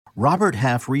Robert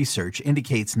Half research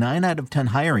indicates 9 out of 10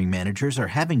 hiring managers are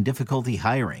having difficulty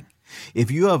hiring.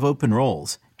 If you have open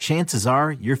roles, chances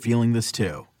are you're feeling this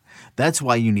too. That's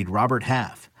why you need Robert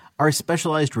Half. Our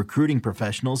specialized recruiting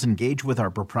professionals engage with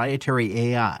our proprietary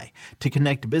AI to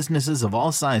connect businesses of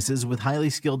all sizes with highly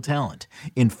skilled talent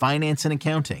in finance and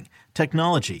accounting,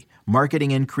 technology,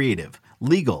 marketing and creative,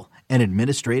 legal, and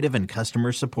administrative and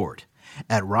customer support.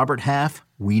 At Robert Half,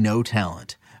 we know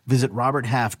talent. Visit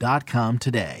roberthalf.com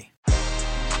today.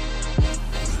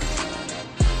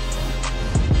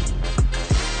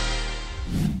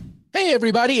 Hey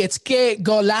everybody, it's Que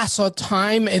Golazo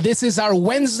time. This is our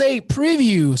Wednesday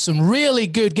preview. Some really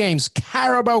good games.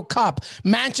 Carabao Cup,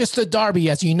 Manchester Derby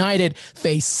as United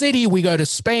face City. We go to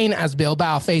Spain as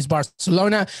Bilbao face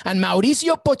Barcelona. And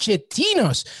Mauricio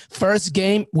Pochettino's first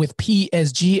game with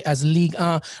PSG as Ligue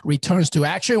 1 returns to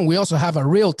action. We also have a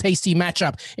real tasty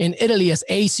matchup in Italy as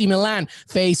AC Milan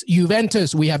face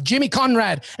Juventus. We have Jimmy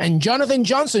Conrad and Jonathan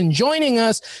Johnson joining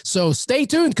us. So stay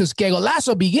tuned because Que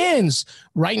Golazo begins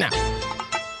right now.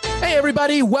 Hey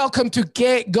everybody, welcome to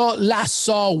Que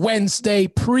Golazo Wednesday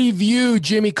preview.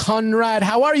 Jimmy Conrad,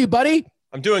 how are you, buddy?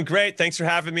 I'm doing great. Thanks for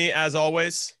having me, as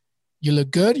always. You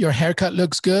look good. Your haircut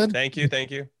looks good. Thank you.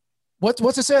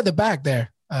 What's it say at the back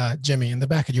there, Jimmy, in the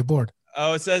back of your board?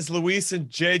 Oh, it says Luis and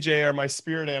JJ are my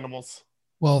spirit animals.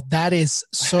 Well, that is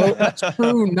so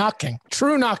true knocking.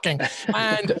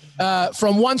 And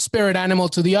from one spirit animal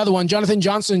to the other one, Jonathan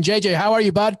Johnson. JJ, how are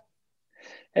you, bud?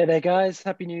 Hey there, guys.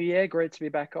 Happy New Year. Great to be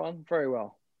back on. Very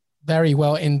well. Very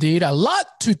well indeed. A lot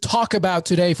to talk about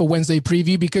today for Wednesday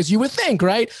preview because you would think,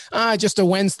 right? Just a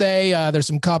Wednesday. There's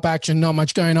some cup action, not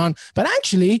much going on. But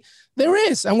actually, there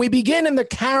is. And we begin in the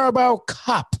Carabao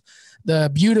Cup.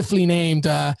 The beautifully named,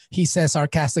 he says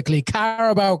sarcastically,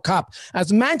 Carabao Cup,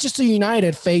 as Manchester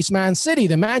United face Man City,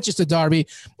 the Manchester Derby.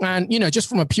 And, just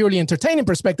from a purely entertaining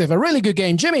perspective, a really good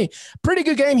game. Jimmy, pretty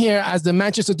good game here as the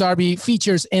Manchester Derby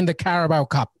features in the Carabao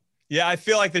Cup. Yeah, I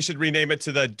feel like they should rename it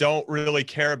to the Don't Really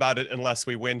Care About It Unless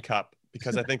We Win Cup,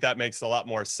 because I think that makes a lot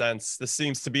more sense. This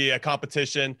seems to be a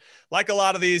competition like a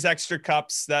lot of these extra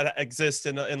cups that exist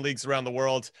in leagues around the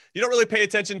world. You don't really pay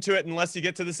attention to it unless you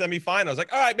get to the semifinals.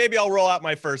 Like, all right, maybe I'll roll out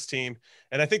my first team.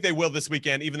 And I think they will this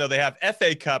weekend, even though they have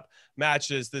FA Cup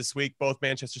matches this week. Both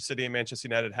Manchester City and Manchester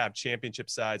United have championship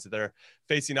sides that they're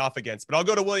facing off against. But I'll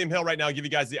go to William Hill right now and give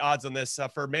you guys the odds on this.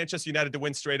 For Manchester United to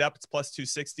win straight up, it's plus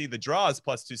 260. The draw is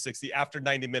plus 260 after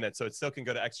 90 minutes, so it still can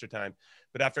go to extra time.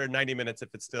 But after 90 minutes,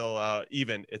 if it's still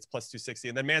even, it's plus 260.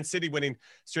 And then Man City winning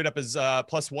straight up is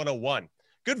plus 101.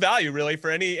 Good value, really,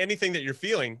 for anything that you're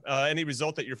feeling, any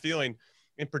result that you're feeling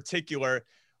in particular.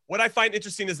 What I find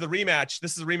interesting is the rematch.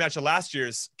 This is a rematch of last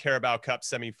year's Carabao Cup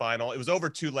semifinal. It was over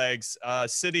 2 legs.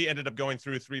 City ended up going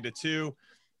through 3-2.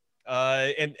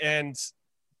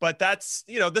 But that's,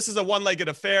 this is a one-legged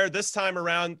affair. This time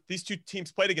around, these two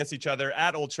teams played against each other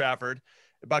at Old Trafford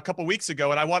about a couple weeks ago,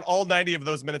 and I want all 90 of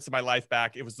those minutes of my life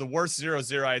back. It was the worst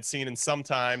 0-0 I had seen in some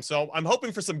time. So I'm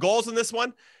hoping for some goals in this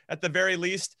one at the very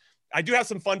least. I do have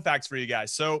some fun facts for you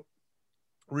guys. So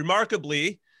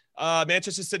remarkably,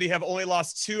 Manchester City have only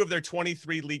lost 2 of their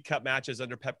 23 League Cup matches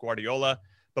under Pep Guardiola,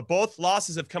 but both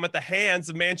losses have come at the hands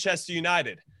of Manchester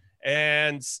United.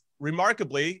 And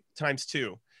remarkably, times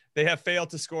 2. They have failed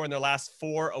to score in their last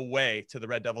 4 away to the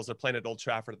Red Devils. They're playing at Old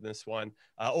Trafford in this one.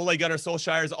 Ole Gunnar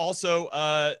Solskjaer is also,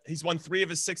 he's won 3 of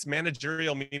his 6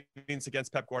 managerial meetings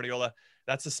against Pep Guardiola.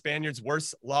 That's the Spaniard's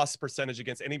worst loss percentage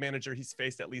against any manager he's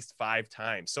faced at least 5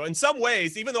 times. So in some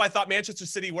ways, even though I thought Manchester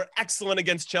City were excellent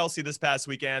against Chelsea this past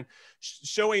weekend,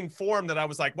 showing form that I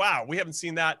was like, wow, we haven't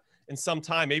seen that in some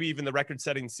time, maybe even the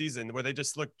record-setting season where they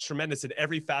just look tremendous in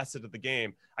every facet of the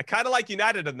game. I kind of like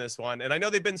United in this one, and I know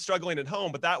they've been struggling at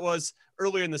home, but that was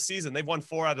earlier in the season. They've won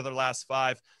 4 out of their last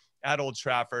 5 at Old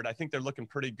Trafford. I think they're looking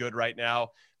pretty good right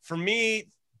now. For me,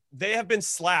 they have been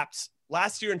slapped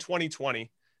last year in 2020.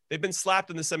 They've been slapped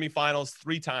in the semifinals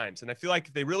 3 times. And I feel like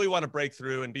if they really want to break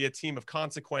through and be a team of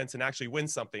consequence and actually win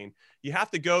something, you have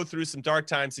to go through some dark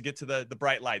times to get to the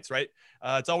bright lights, right?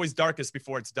 It's always darkest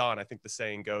before it's dawn, I think the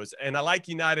saying goes. And I like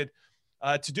United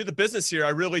to do the business here.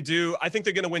 I really do. I think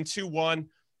they're going to win 2-1.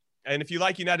 And if you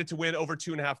like United to win over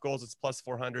 2.5 goals, it's plus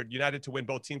 400. United to win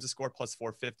both teams to score plus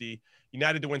 450.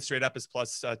 United to win straight up is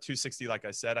plus 260, like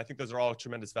I said. I think those are all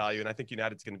tremendous value, and I think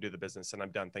United's going to do the business, and I'm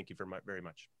done. Thank you very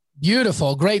much.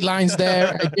 Beautiful. Great lines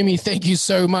there. Jimmy, thank you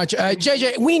so much.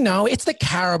 JJ, we know it's the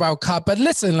Carabao Cup, but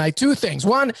listen, 2 things.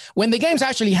 One, when the game's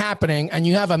actually happening and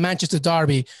you have a Manchester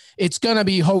derby, it's going to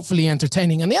be hopefully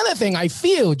entertaining. And the other thing I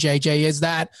feel, JJ, is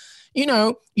that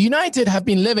United have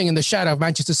been living in the shadow of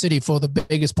Manchester City for the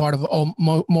biggest part of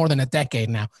more than a decade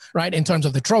now, right? In terms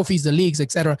of the trophies, the leagues,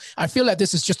 etc. I feel like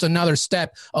this is just another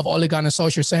step of Ole Gunnar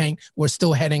Solskjaer saying we're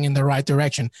still heading in the right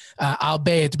direction,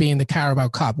 albeit being the Carabao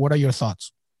Cup. What are your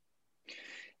thoughts?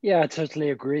 Yeah, I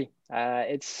totally agree.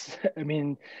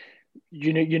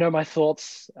 You know my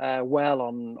thoughts well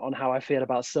on how I feel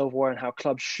about silverware and how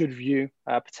clubs should view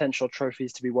potential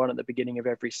trophies to be won at the beginning of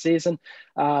every season.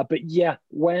 But yeah,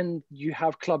 when you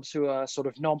have clubs who are sort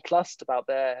of nonplussed about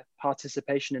their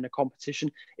participation in a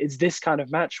competition, it's this kind of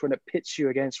match when it pits you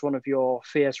against one of your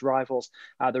fierce rivals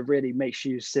that really makes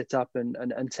you sit up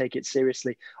and take it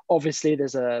seriously. Obviously,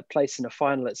 there's a place in a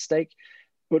final at stake.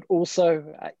 But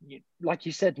also, like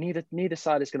you said, neither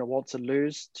side is going to want to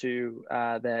lose to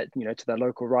their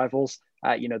local rivals.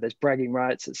 There's bragging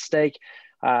rights at stake,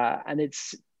 and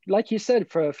it's like you said,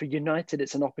 for United,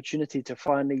 it's an opportunity to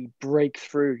finally break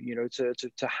through.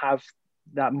 To have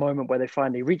that moment where they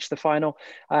finally reach the final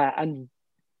and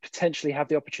potentially have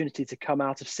the opportunity to come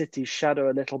out of City's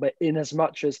shadow a little bit, in as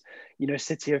much as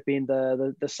City have been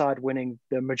the side winning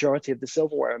the majority of the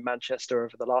silverware in Manchester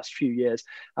over the last few years.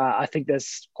 I think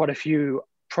there's quite a few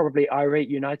probably irate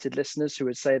United listeners who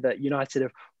would say that United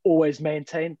have always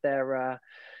maintained their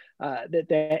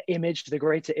image, the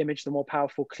greater image, the more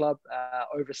powerful club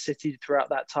over City throughout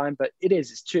that time. But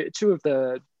it's two of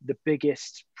the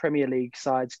biggest Premier League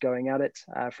sides going at it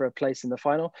for a place in the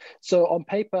final. So on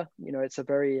paper, it's a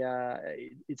very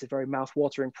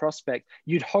mouth-watering prospect.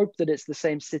 You'd hope that it's the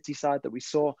same City side that we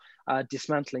saw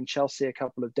dismantling Chelsea a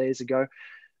couple of days ago.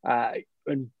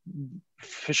 And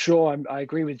for sure, I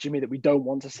agree with Jimmy that we don't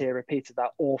want to see a repeat of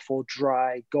that awful,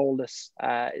 dry, goalless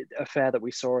affair that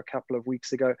we saw a couple of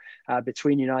weeks ago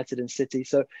between United and City.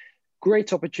 So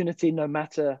great opportunity, no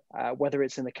matter whether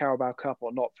it's in the Carabao Cup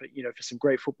or not, for some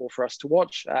great football for us to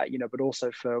watch, but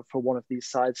also for one of these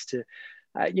sides to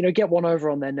get one over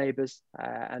on their neighbours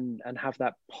and have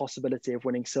that possibility of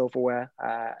winning silverware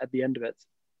at the end of it.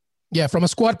 Yeah, from a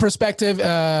squad perspective,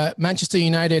 Manchester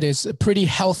United is pretty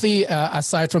healthy,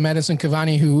 aside from Edinson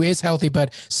Cavani, who is healthy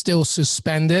but still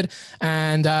suspended.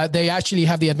 And they actually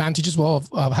have the advantage as well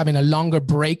of having a longer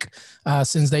break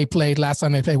since they played. Last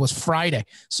time they played was Friday,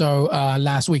 so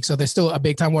last week. So they're still a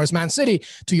big time. Whereas Man City,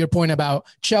 to your point about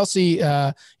Chelsea,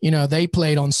 they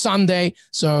played on Sunday,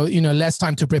 so less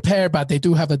time to prepare, but they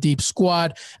do have a deep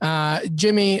squad.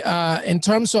 Jimmy, in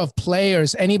terms of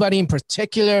players, anybody in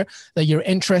particular that you're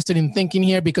interested in thinking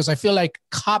here? Because I feel like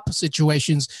cup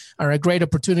situations are a great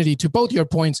opportunity, to both your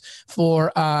points,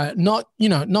 for not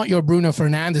your Bruno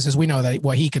Fernandes, as we know that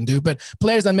what he can do, but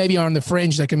players that maybe are on the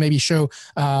fringe that can maybe show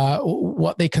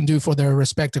what they can do for their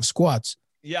respective squads.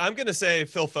 Yeah, I'm going to say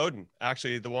Phil Foden,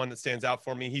 actually, the one that stands out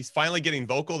for me. He's finally getting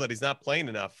vocal that he's not playing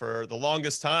enough. For the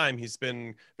longest time, he's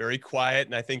been very quiet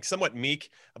and I think somewhat meek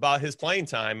about his playing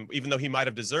time, even though he might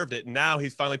have deserved it. And now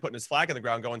he's finally putting his flag on the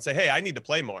ground, going, say, hey, I need to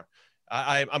play more.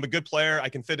 I'm a good player. I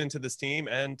can fit into this team.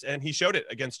 And he showed it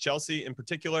against Chelsea in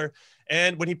particular.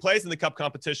 And when he plays in the cup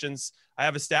competitions, I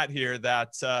have a stat here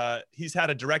that he's had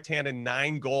a direct hand in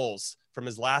 9 goals from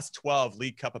his last 12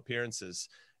 League Cup appearances.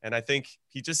 And I think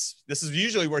this is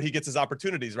usually where he gets his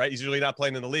opportunities, right? He's usually not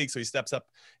playing in the league, so he steps up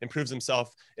and proves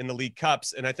himself in the League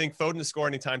Cups. And I think Foden to score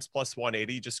anytime's plus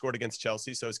 180. He just scored against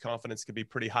Chelsea, so his confidence could be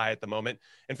pretty high at the moment.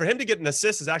 And for him to get an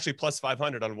assist is actually plus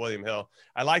 500 on William Hill.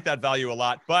 I like that value a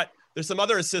lot, but there's some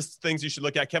other assist things you should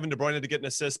look at. Kevin De Bruyne to get an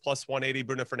assist plus 180,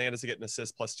 Bruno Fernandes to get an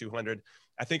assist plus 200.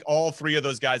 I think all 3 of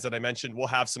those guys that I mentioned will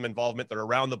have some involvement. They're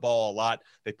around the ball a lot.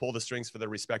 They pull the strings for their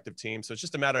respective teams. So it's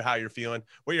just a matter of how you're feeling,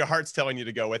 what your heart's telling you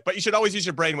to go with. But you should always use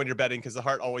your brain when you're betting, because the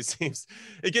heart always seems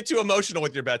it get too emotional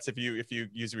with your bets if you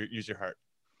use your heart.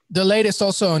 The latest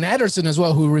also on Ederson as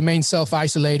well, who remains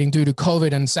self-isolating due to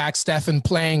COVID, and Zach Steffen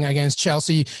playing against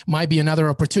Chelsea might be another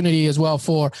opportunity as well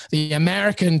for the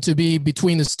American to be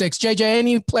between the sticks. JJ,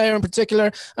 any player in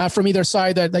particular from either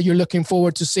side that you're looking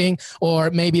forward to seeing, or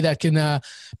maybe that can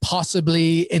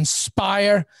possibly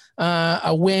inspire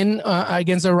a win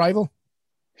against a rival?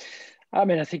 I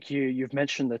mean, I think you've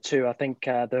mentioned the 2. I think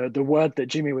the word that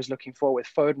Jimmy was looking for with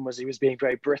Foden was he was being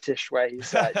very British, where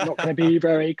he's not going to be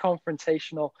very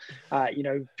confrontational,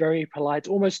 very polite,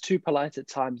 almost too polite at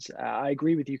times. I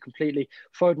agree with you completely.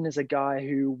 Foden is a guy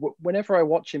who, whenever I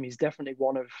watch him, he's definitely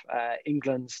one of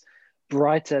England's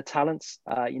brighter talents,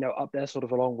 up there sort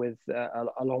of along with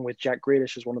Jack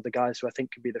Grealish as one of the guys who I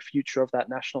think could be the future of that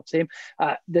national team.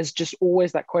 There's just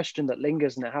always that question that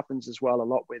lingers, and it happens as well a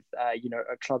lot with,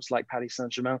 clubs like Paris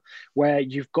Saint-Germain, where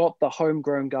you've got the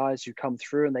homegrown guys who come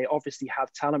through and they obviously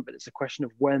have talent, but it's a question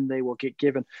of when they will get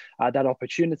given that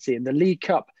opportunity. In the League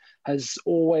Cup, has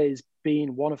always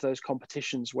been one of those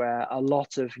competitions where a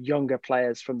lot of younger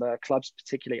players from the clubs,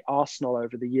 particularly Arsenal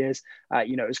over the years,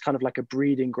 it's kind of like a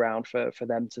breeding ground for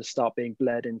them to start being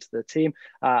bled into the team.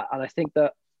 And I think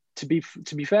that, to be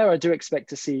fair, I do expect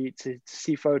to see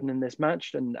Foden in this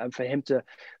match and for him to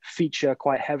feature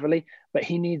quite heavily. But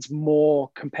he needs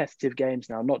more competitive games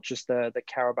now, not just the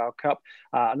Carabao Cup.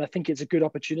 And I think it's a good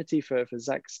opportunity for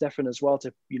Zach Steffen as well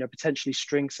to potentially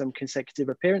string some consecutive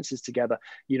appearances together.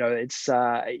 It's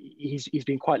he's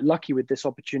been quite lucky with this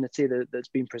opportunity that's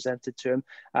been presented to him,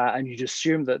 and you'd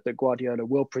assume that Guardiola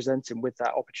will present him with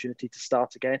that opportunity to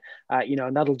start again.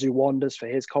 And that'll do wonders for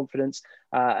his confidence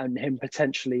and him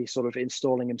potentially sort of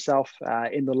installing himself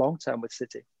in the long term with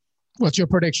City. What's your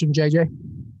prediction, JJ?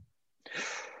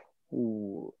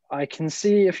 Ooh, I can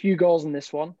see a few goals in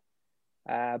this one,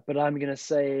 but I'm going to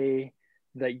say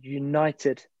that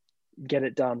United get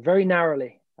it done very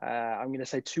narrowly. I'm going to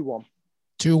say 2-1.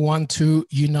 2-1 to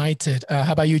United.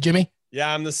 How about you, Jimmy?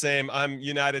 Yeah, I'm the same. I'm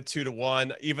United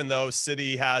 2-1, even though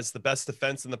City has the best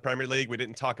defense in the Premier League. We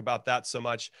didn't talk about that so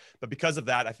much, but because of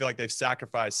that, I feel like they've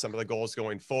sacrificed some of the goals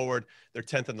going forward. They're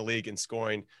 10th in the league in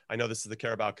scoring. I know this is the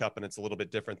Carabao Cup and it's a little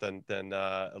bit different than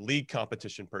a league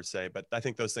competition per se, but I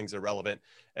think those things are relevant.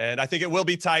 And I think it will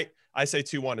be tight. I say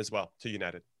 2-1 as well to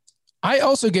United. I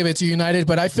also give it to United,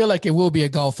 but I feel like it will be a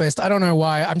goal fest. I don't know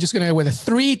why. I'm just going to go with a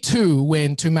 3-2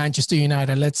 win to Manchester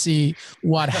United. Let's see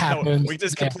what happens. We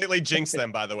just completely jinxed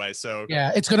them, by the way. So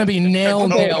yeah, it's going to be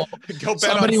nil-nil. Go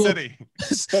bet on City.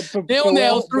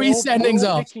 Nil-nil, 3 sendings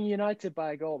off. Picking United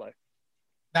by a goal, though.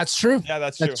 That's true. Yeah,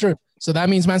 that's true. So that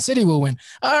means Man City will win.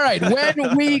 All right.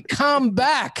 When we come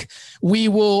back, we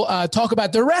will talk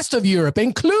about the rest of Europe,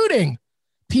 including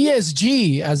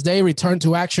PSG, as they return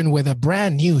to action with a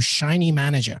brand new shiny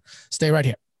manager. Stay right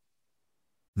here.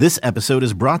 This episode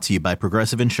is brought to you by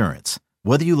Progressive Insurance.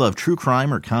 Whether you love true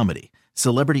crime or comedy,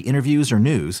 celebrity interviews or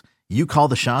news, you call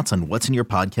the shots on what's in your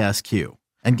podcast queue.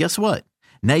 And guess what?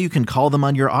 Now you can call them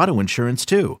on your auto insurance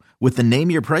too, with the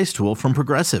Name Your Price tool from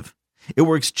Progressive. It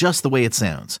works just the way it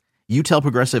sounds. You tell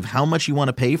Progressive how much you want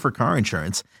to pay for car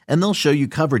insurance, and they'll show you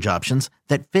coverage options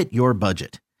that fit your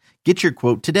budget. Get your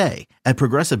quote today at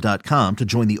Progressive.com to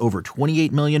join the over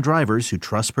 28 million drivers who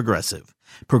trust Progressive.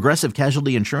 Progressive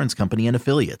Casualty Insurance Company and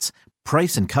Affiliates.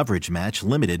 Price and coverage match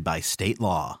limited by state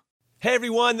law. Hey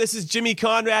everyone, this is Jimmy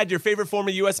Conrad, your favorite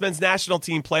former U.S. men's national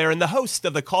team player and the host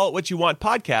of the Call It What You Want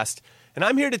podcast. And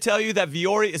I'm here to tell you that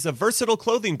Vuori is a versatile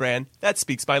clothing brand that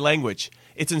speaks my language.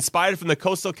 It's inspired from the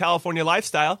coastal California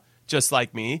lifestyle, just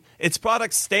like me. Its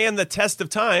products stand the test of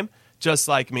time, just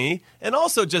like me, and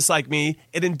also just like me,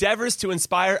 it endeavors to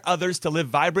inspire others to live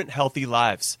vibrant, healthy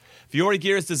lives. Vuori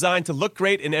gear is designed to look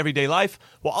great in everyday life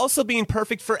while also being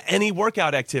perfect for any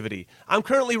workout activity. I'm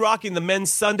currently rocking the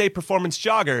men's Sunday Performance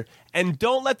Jogger, and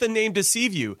don't let the name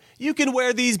deceive you. You can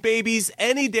wear these babies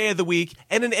any day of the week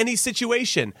and in any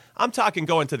situation. I'm talking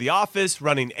going to the office,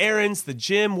 running errands, the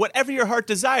gym, whatever your heart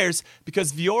desires,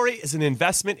 because Vuori is an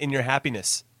investment in your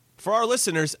happiness. For our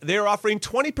listeners, they are offering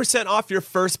 20% off your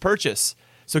first purchase.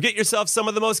 So get yourself some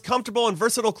of the most comfortable and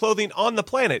versatile clothing on the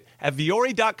planet at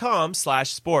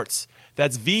Vuori.com/sports.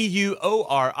 That's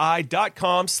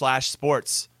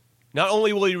VUORI.com/sports. Not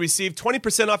only will you receive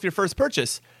 20% off your first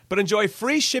purchase, but enjoy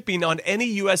free shipping on any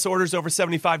U.S. orders over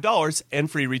 $75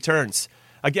 and free returns.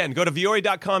 Again, go to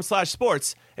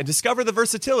Vuori.com/sports and discover the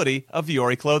versatility of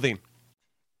Vuori clothing.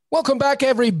 Welcome back,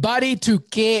 everybody, to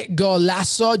Que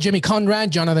Golazo. Jimmy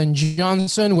Conrad, Jonathan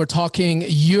Johnson. We're talking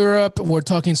Europe. We're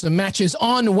talking some matches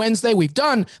on Wednesday. We've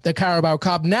done the Carabao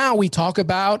Cup. Now we talk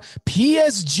about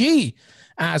PSG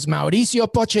as Mauricio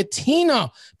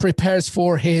Pochettino prepares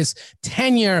for his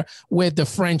tenure with the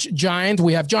French giant.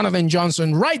 We have Jonathan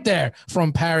Johnson right there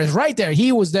from Paris, right there.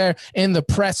 He was there in the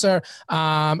presser,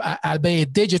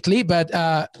 albeit digitally, but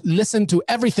listen to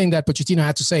everything that Pochettino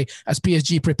had to say as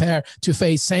PSG prepare to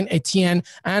face Saint-Etienne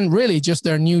and really just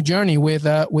their new journey with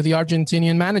the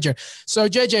Argentinian manager. So,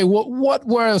 JJ, what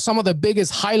were some of the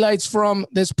biggest highlights from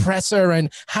this presser,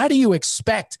 and how do you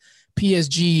expect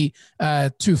PSG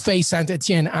to face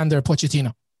Saint-Etienne under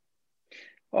Pochettino?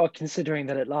 Well, considering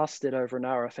that it lasted over an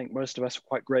hour, I think most of us were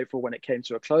quite grateful when it came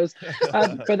to a close.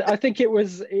 But I think it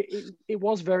was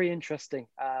very interesting.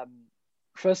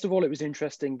 First of all, it was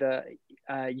interesting that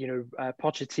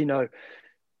Pochettino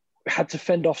had to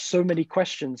fend off so many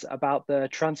questions about the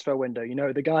transfer window.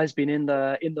 The guy's been in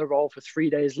the role for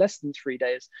 3 days, less than 3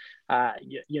 days,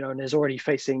 and is already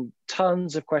facing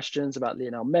tons of questions about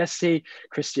Lionel Messi,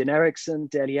 Christian Eriksen,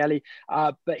 Dele Alli.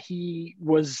 But he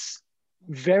was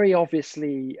very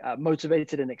obviously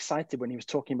motivated and excited when he was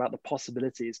talking about the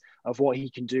possibilities of what he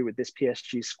can do with this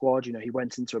PSG squad. You know, he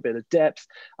went into a bit of depth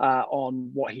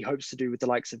on what he hopes to do with the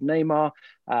likes of Neymar,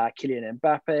 Kylian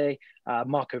Mbappe,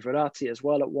 Marco Verratti as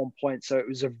well at one point. So it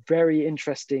was a very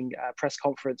interesting press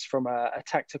conference from a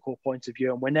tactical point of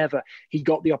view. And whenever he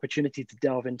got the opportunity to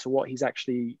delve into what he's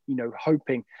actually, you know,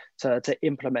 hoping to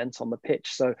implement on the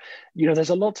pitch. So, you know, there's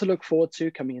a lot to look forward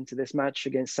to coming into this match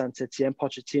against Saint-Etienne.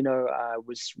 Pochettino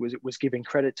was giving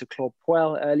credit to Claude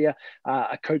Puel earlier,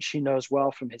 a coach he knows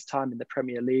well from his time in the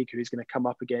Premier League, who he's going to come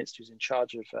up against, who's in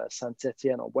charge of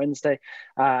Saint-Etienne on Wednesday.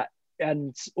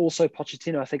 And also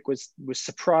Pochettino, I think, was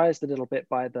surprised a little bit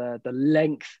by the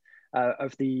length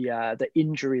of the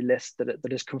injury list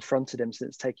that has confronted him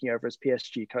since taking over as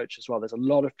PSG coach as well. There's a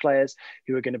lot of players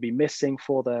who are going to be missing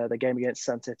for the game against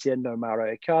Saint-Etienne. No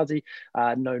Mauro Icardi,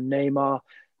 no Neymar,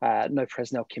 no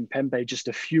Presnel Kimpembe, just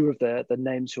a few of the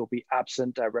names who will be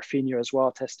absent. Rafinha as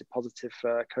well tested positive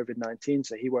for COVID-19,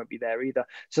 so he won't be there either.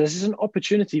 So this is an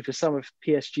opportunity for some of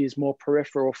PSG's more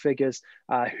peripheral figures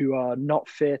who are not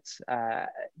fit,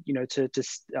 who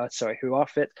are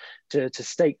fit to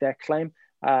stake their claim.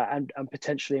 And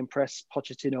potentially impress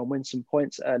Pochettino and win some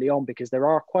points early on, because there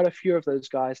are quite a few of those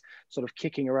guys sort of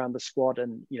kicking around the squad,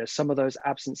 and you know, some of those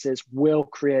absences will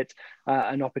create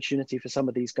an opportunity for some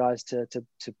of these guys to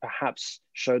perhaps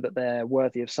show that they're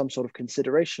worthy of some sort of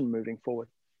consideration moving forward.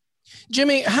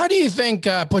 Jimmy, how do you think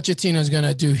Pochettino is going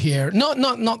to do here?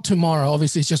 Not tomorrow.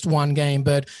 Obviously, it's just one game,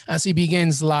 but as he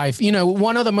begins life, you know,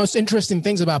 one of the most interesting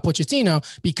things about Pochettino,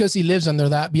 because he lives under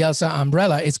that Bielsa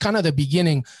umbrella, it's kind of the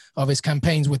beginning of his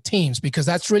campaigns with teams, because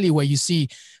that's really where you see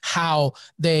how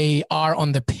they are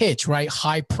on the pitch, right?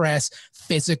 High press,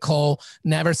 physical,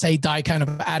 never say die kind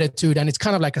of attitude. And it's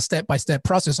kind of like a step-by-step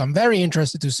process. I'm very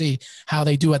interested to see how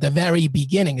they do at the very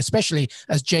beginning, especially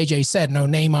as JJ said, no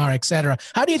Neymar, etc.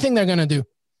 How do you think they're going to do?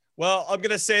 Well, I'm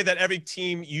going to say that every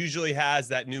team usually has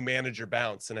that new manager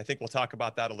bounce. And I think we'll talk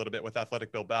about that a little bit with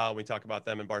Athletic Bilbao. We talk about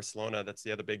them in Barcelona. That's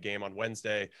the other big game on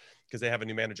Wednesday, because they have a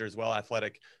new manager as well,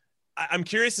 Athletic. I'm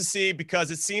curious to see,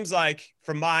 because it seems like,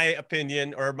 from my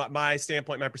opinion or my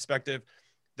standpoint, my perspective,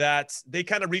 that they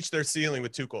kind of reached their ceiling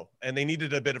with Tuchel and they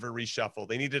needed a bit of a reshuffle.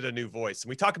 They needed a new voice. And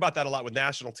we talk about that a lot with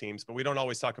national teams, but we don't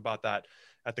always talk about that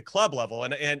at the club level.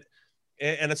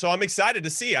 And so I'm excited to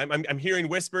see. I'm hearing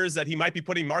whispers that he might be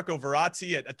putting Marco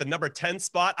Verratti at the number 10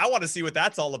 spot. I want to see what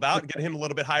that's all about, get him a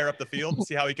little bit higher up the field and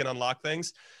see how he can unlock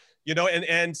things. You know,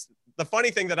 and the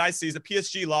funny thing that I see is that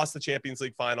PSG lost the Champions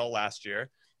League final last year.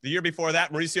 The year before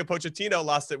that, Mauricio Pochettino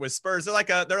lost it with Spurs. They're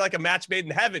like a match made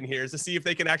in heaven here, to see if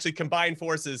they can actually combine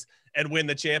forces and win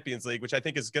the Champions League, which I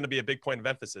think is going to be a big point of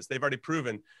emphasis. They've already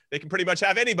proven they can pretty much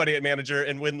have anybody at manager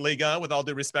and win Liga, with all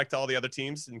due respect to all the other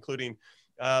teams, including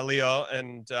Leo,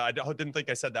 and I didn't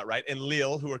think I said that right, and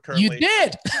Lille, who are currently— You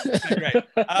did. Great.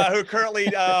 Who are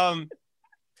currently I'm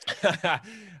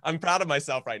proud of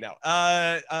myself right now.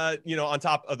 You know, on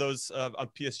top of those on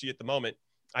PSG at the moment.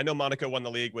 I know Monaco won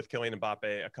the league with Kylian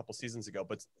Mbappe a couple seasons ago,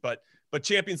 but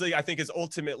Champions League, I think, is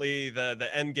ultimately the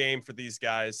end game for these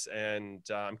guys, and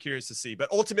I'm curious to see.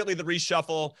 But ultimately, the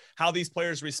reshuffle, how these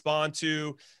players respond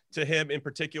to him in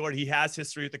particular. He has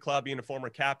history with the club, being a former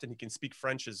captain. He can speak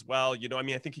French as well. You know, I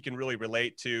mean, I think he can really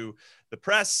relate to the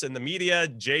press and the media,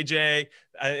 JJ,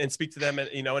 and speak to them,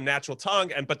 you know, in natural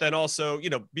tongue. But then also, you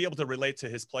know, be able to relate to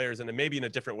his players, and maybe in a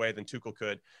different way than Tuchel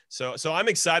could. So I'm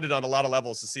excited on a lot of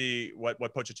levels to see what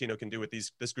Pochettino can do with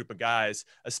this group of guys,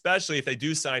 especially if they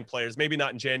do sign players, maybe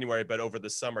not in January, but over the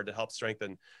summer, to help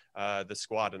strengthen the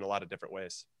squad in a lot of different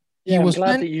ways. Yeah, I'm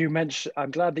glad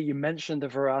that you mentioned the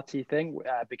Verratti thing,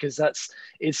 because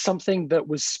it's something that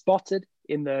was spotted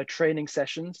in the training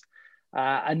sessions,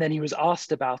 and then he was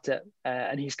asked about it,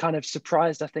 and he's kind of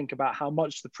surprised, I think, about how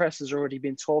much the press has already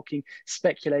been talking,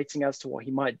 speculating as to what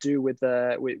he might do with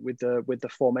the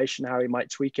formation, how he might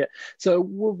tweak it. So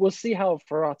we'll see how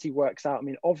Verratti works out. I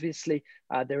mean, obviously,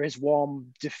 there is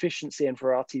one deficiency in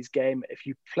Verratti's game if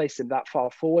you place him that far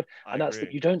forward, and that's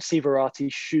that you don't see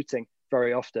Verratti shooting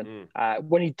very often.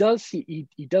 When he does, he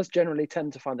does generally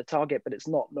tend to find the target, but it's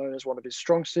not known as one of his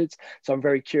strong suits. So I'm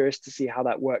very curious to see how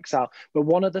that works out. But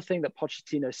one of the things that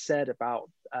Pochettino said about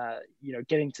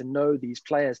getting to know these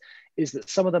players is that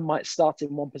some of them might start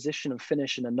in one position and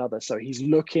finish in another. So he's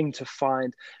looking to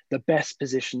find the best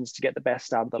positions to get the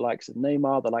best out of the likes of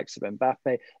Neymar, the likes of Mbappe,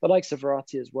 the likes of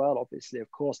Verratti as well, obviously,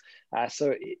 of course.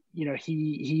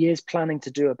 He is planning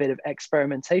to do a bit of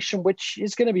experimentation, which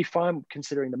is going to be fine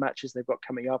considering the matches they've got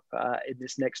coming up in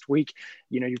this next week.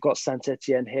 You know, you've got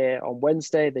Saint-Etienne here on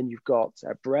Wednesday, then you've got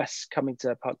Brest coming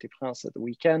to Parc des Princes at the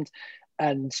weekend.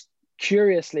 And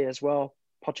curiously as well,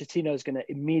 Pochettino is going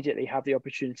to immediately have the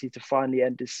opportunity to finally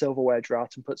end his silverware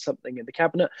drought and put something in the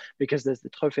cabinet, because there's the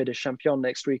Trophée des Champions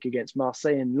next week against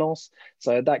Marseille and Lens.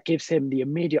 So that gives him the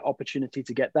immediate opportunity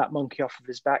to get that monkey off of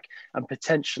his back and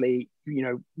potentially,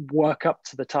 work up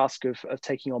to the task of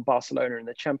taking on Barcelona in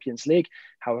the Champions League,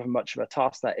 however much of a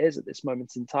task that is at this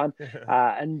moment in time.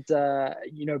 But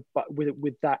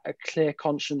with that, a clear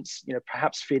conscience,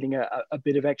 perhaps feeling a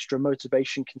bit of extra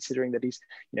motivation, considering that he's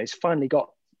finally got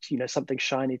something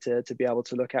shiny to be able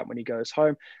to look at when he goes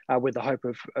home, with the hope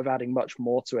of adding much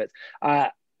more to it.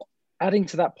 Adding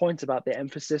to that point about the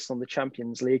emphasis on the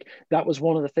Champions League, that was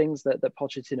one of the things that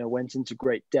Pochettino went into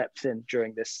great depth in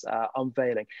during this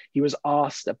unveiling. He was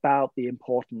asked about the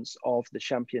importance of the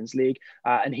Champions League,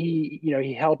 and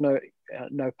he held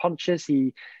no punches.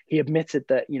 He admitted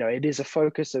that it is a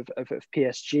focus of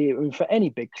PSG, I mean, for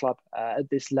any big club at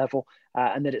this level,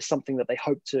 and that it's something that they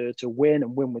hope to win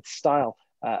and win with style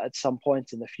at some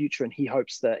point in the future. And he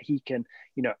hopes that he can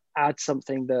add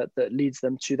something that leads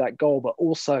them to that goal, but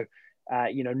also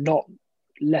not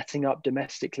letting up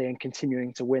domestically and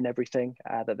continuing to win everything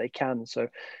that they can. So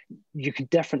you can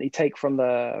definitely take from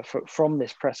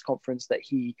this press conference that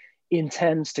he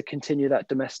intends to continue that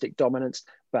domestic dominance,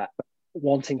 but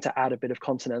wanting to add a bit of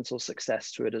continental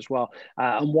success to it as well.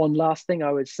 And one last thing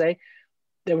I would say,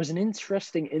 there was an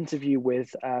interesting interview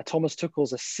with Thomas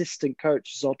Tuchel's assistant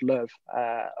coach, Zod Löw,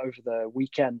 over the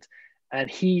weekend. And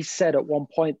he said at one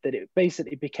point that it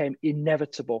basically became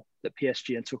inevitable that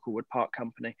PSG and Tuchel would part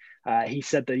company. He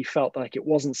said that he felt like it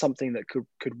wasn't something that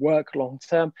could work long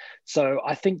term. So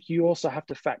I think you also have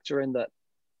to factor in that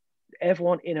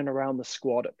everyone in and around the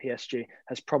squad at PSG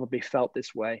has probably felt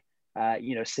this way,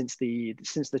 since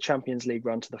the Champions League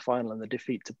run to the final and the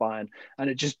defeat to Bayern. And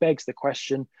it just begs the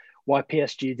question why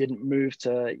PSG didn't move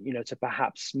to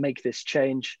perhaps make this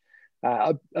change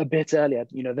a bit earlier.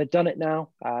 They've done it now,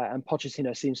 and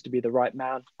Pochettino seems to be the right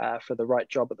man for the right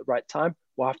job at the right time.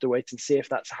 We'll have to wait and see if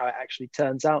that's how it actually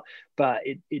turns out. But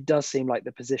it does seem like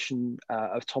the position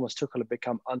of Thomas Tuchel had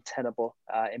become untenable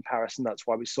in Paris, and that's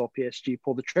why we saw PSG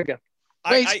pull the trigger.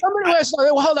 Wait,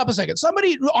 hold up a second.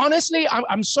 Somebody, honestly,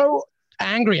 I'm so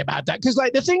angry about that, because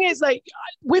the thing is,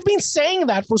 we've been saying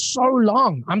that for so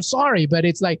long. I'm sorry, but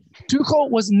it's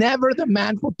Tuchel was never the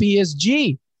man for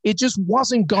PSG. It just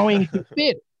wasn't going to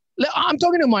fit. I'm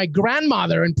talking to my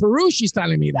grandmother in Peru. She's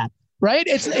telling me that, right?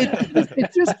 It's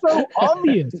just so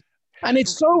obvious. And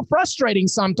it's so frustrating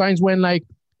sometimes when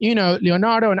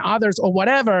Leonardo and others or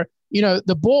whatever,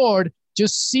 the board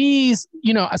just sees,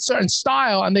 a certain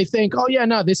style and they think, oh yeah,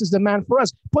 no, this is the man for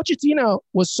us. Pochettino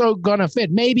was so gonna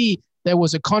fit. Maybe there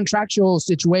was a contractual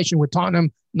situation with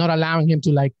Tottenham not allowing him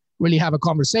to really have a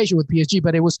conversation with PSG,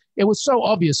 but it was so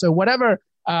obvious. So whatever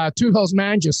Tuchel's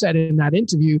manager said in that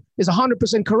interview is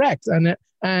 100% correct.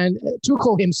 And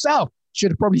Tuchel himself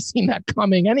should have probably seen that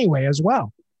coming anyway as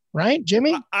well. Right,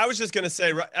 Jimmy? I was just going to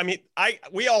say,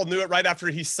 we all knew it right after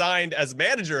he signed as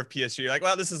manager of PSG.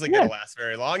 Well, this isn't going to last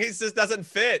very long. He just doesn't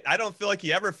fit. I don't feel like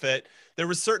he ever fit. There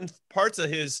were certain parts of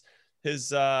his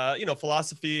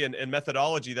philosophy and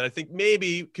methodology that I think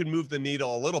maybe could move the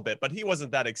needle a little bit, but he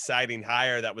wasn't that exciting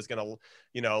hire that was going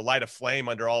to, light a flame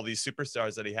under all these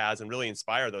superstars that he has and really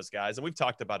inspire those guys. And we've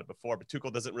talked about it before, but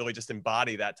Tuchel doesn't really just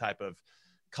embody that type of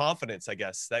confidence, I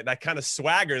guess, that kind of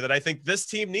swagger that I think this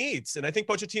team needs. And I think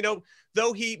Pochettino,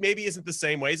 though he maybe isn't the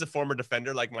same way as a former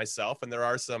defender like myself, and there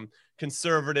are some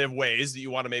conservative ways that you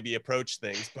want to maybe approach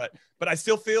things, but I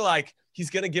still feel like he's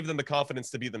going to give them the confidence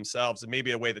to be themselves, and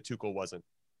maybe a way that Tuchel wasn't.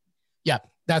 Yeah,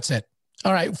 that's it.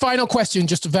 All right, final question,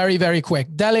 just very, very quick.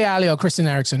 Dele Alli or Christian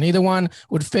Eriksen, either one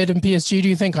would fit in PSG, do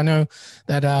you think? I know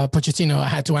that Pochettino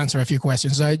had to answer a few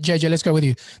questions. JJ, let's go with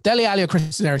you. Dele Alli or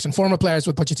Christian Eriksen, former players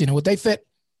with Pochettino, would they fit?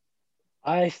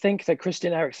 I think that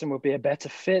Christian Eriksen would be a better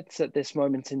fit at this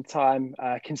moment in time,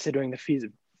 considering the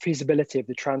feasibility of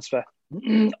the transfer.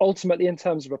 Ultimately, in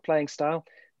terms of a playing style,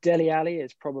 Dele Alli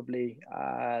is probably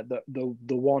the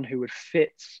one who would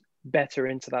fit better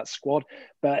into that squad.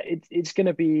 But it's going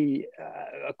to be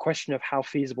a question of how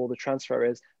feasible the transfer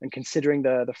is. And considering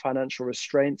the financial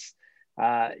restraints,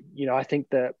 I think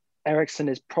that Eriksen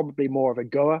is probably more of a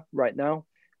goer right now,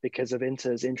 because of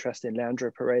Inter's interest in Leandro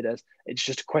Paredes. It's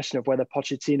just a question of whether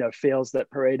Pochettino feels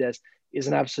that Paredes is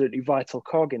an absolutely vital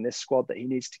cog in this squad that he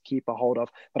needs to keep a hold of.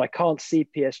 But I can't see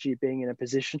PSG being in a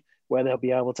position where they'll be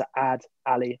able to add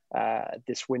Ali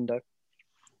this window.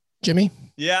 Jimmy?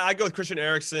 Yeah, I go with Christian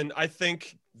Eriksen. I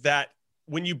think that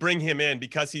when you bring him in,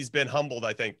 because he's been humbled,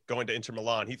 I think, going to Inter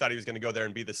Milan, he thought he was going to go there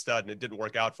and be the stud, and it didn't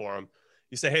work out for him.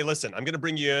 You say, hey, listen, I'm going to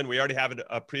bring you in. We already have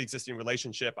a pre-existing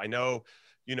relationship. I know,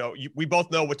 we both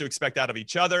know what to expect out of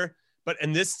each other, But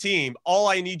in this team, all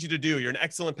I need you to do, you're an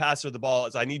excellent passer of the ball,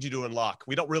 is I need you to unlock.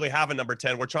 We don't really have a number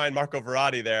 10. We're trying Marco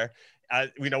Verratti there.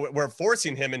 We're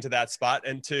forcing him into that spot.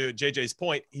 And to JJ's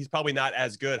point, he's probably not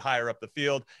as good higher up the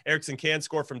field. Eriksen can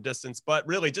score from distance, but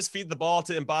really just feed the ball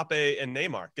to Mbappe and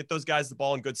Neymar. Get those guys the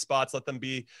ball in good spots. Let them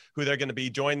be who they're going to be.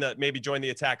 Maybe join the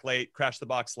attack late, crash the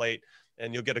box late,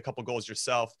 and you'll get a couple goals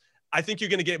yourself. I think you're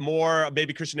going to get more,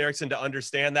 maybe Christian Eriksen to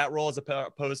understand that role as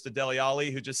opposed to Dele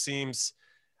Alli, who just seems,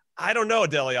 I don't know,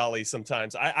 Dele Alli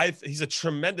sometimes. He's a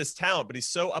tremendous talent, but he's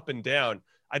so up and down.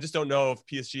 I just don't know if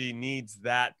PSG needs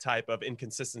that type of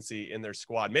inconsistency in their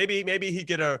squad. Maybe he'd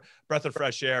get a breath of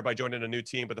fresh air by joining a new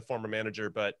team with a former manager,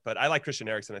 but I like Christian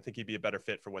Eriksen. I think he'd be a better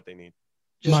fit for what they need.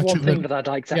 Just one thing that I'd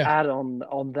like to add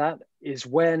on that is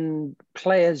when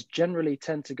players generally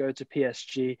tend to go to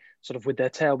PSG sort of with their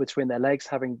tail between their legs,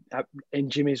 having, in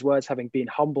Jimmy's words, having been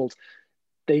humbled,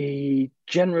 they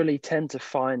generally tend to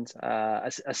find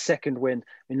a second wind.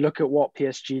 I mean, look at what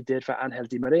PSG did for Angel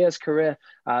Di Maria's career.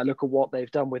 Look at what they've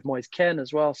done with Moise Kean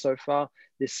as well so far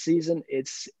this season.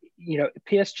 It's,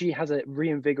 PSG has a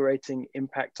reinvigorating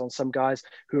impact on some guys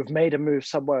who have made a move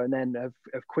somewhere and then have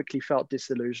quickly felt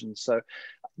disillusioned. So,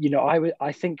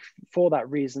 I think for that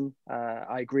reason,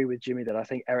 I agree with Jimmy that I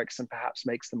think Eriksen perhaps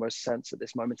makes the most sense at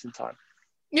this moment in time.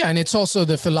 Yeah, and it's also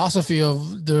the philosophy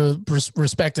of the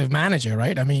respective manager,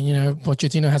 right? I mean,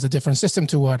 Pochettino has a different system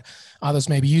to what others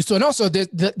may be used to. And also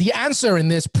the answer in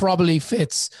this probably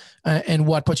fits in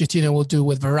what Pochettino will do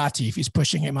with Verratti if he's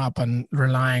pushing him up and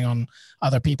relying on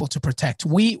other people to protect.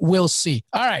 We will see.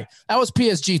 All right, that was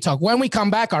PSG talk. When we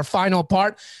come back, our final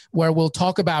part where we'll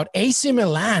talk about AC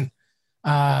Milan,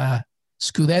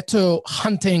 Scudetto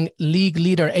hunting league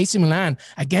leader AC Milan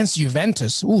against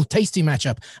Juventus. Ooh, tasty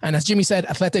matchup. And as Jimmy said,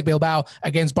 Athletic Bilbao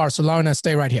against Barcelona.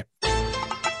 Stay right here.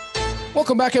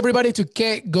 Welcome back, everybody, to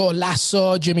Que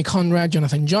Golazo. Jimmy Conrad,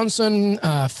 Jonathan Johnson,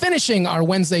 finishing our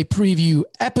Wednesday preview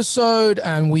episode.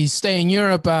 And we stay in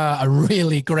Europe, a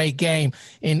really great game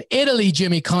in Italy,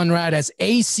 Jimmy Conrad, as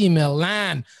AC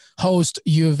Milan host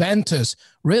Juventus.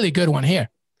 Really good one here.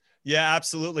 Yeah,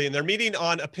 absolutely. And they're meeting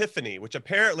on Epiphany, which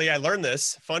apparently I learned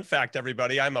this. Fun fact,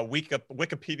 everybody. I'm a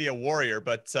Wikipedia warrior,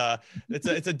 but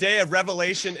it's a day of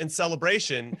revelation and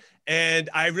celebration. And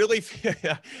I really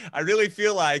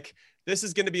feel like this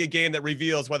is going to be a game that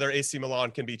reveals whether AC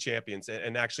Milan can be champions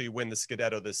and actually win the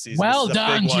Scudetto this season. Well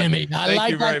done, Jimmy. I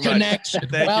like that connection.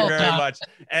 Thank you very much.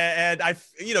 And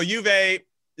Juve, they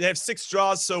have 6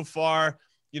 draws so far.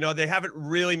 They haven't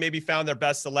really maybe found their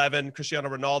best 11. Cristiano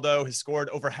Ronaldo has scored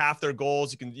over half their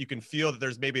goals. You can feel that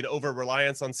there's maybe an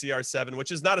over-reliance on CR7,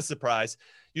 which is not a surprise.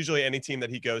 Usually any team that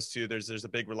he goes to, there's a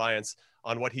big reliance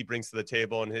on what he brings to the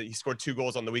table. And he scored 2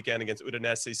 goals on the weekend against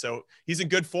Udinese. So he's in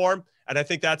good form. And I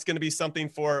think that's going to be something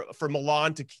for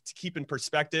Milan to keep in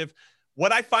perspective.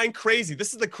 What I find crazy,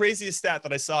 this is the craziest stat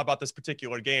that I saw about this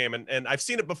particular game. And I've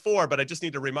seen it before, but I just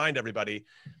need to remind everybody.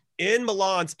 In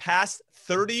Milan's past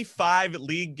 35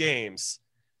 league games,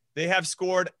 they have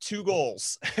scored 2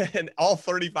 goals in all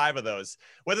 35 of those.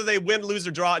 Whether they win, lose,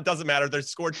 or draw, it doesn't matter. They've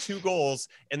scored 2 goals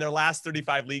in their last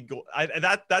 35 league goals.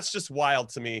 That's just wild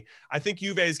to me. I think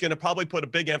Juve is going to probably put a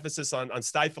big emphasis on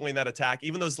stifling that attack,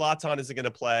 even though Zlatan isn't going to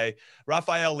play.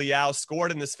 Rafael Leao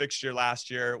scored in this fixture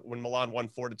last year when Milan won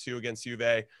 4-2 against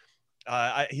Juve.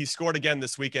 He scored again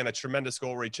this weekend, a tremendous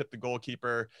goal where he chipped the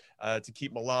goalkeeper to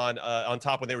keep Milan on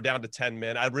top when they were down to 10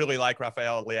 men. I really like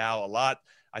Rafael Leao a lot.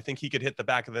 I think he could hit the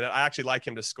back of the net. I actually like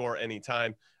him to score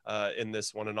anytime in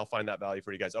this one, and I'll find that value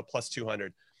for you guys. Plus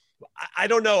 200. I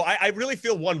don't know. I really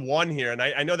feel 1-1 here, and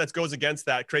I know that goes against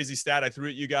that crazy stat I threw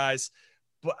at you guys.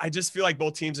 But I just feel like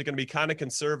both teams are going to be kind of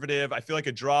conservative. I feel like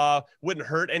a draw wouldn't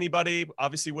hurt anybody,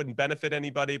 obviously wouldn't benefit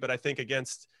anybody, but I think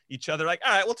against each other, like,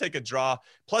 all right, we'll take a draw.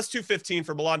 Plus 215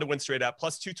 for Milan to win straight up,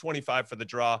 plus 225 for the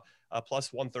draw,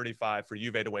 plus 135 for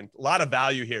Juve to win. A lot of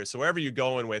value here. So wherever you're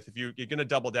going with, if you're going to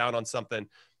double down on something,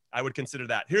 I would consider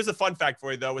that. Here's a fun fact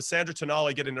for you, though. With Sandro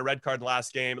Tonali getting a red card in the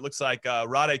last game, it looks like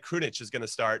Rade Krunic is going to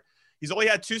start. He's only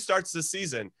had 2 starts this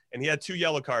season, and he had 2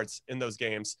 yellow cards in those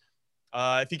games.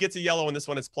 If he gets a yellow in this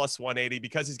one, it's plus 180.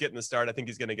 Because he's getting the start, I think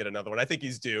he's going to get another one. I think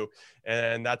he's due,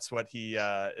 and that's what he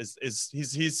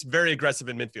he's very aggressive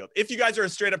in midfield. If you guys are a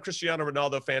straight-up Cristiano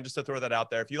Ronaldo fan, just to throw that out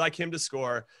there, if you like him to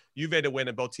score, Juve to win,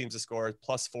 and both teams to score,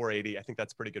 plus 480, I think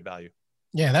that's pretty good value.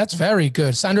 Yeah, that's very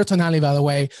good. Sandro Tonali, by the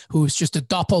way, who's just a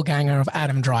doppelganger of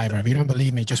Adam Driver. If you don't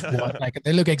believe me, just watch. Like,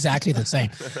 they look exactly the same.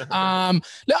 Look,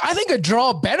 I think a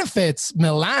draw benefits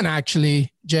Milan,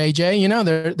 actually, JJ. You know,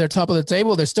 they're top of the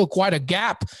table. There's still quite a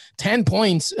gap, 10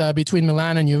 points between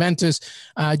Milan and Juventus.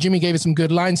 Jimmy gave us some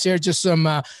good lines here. Just some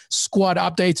squad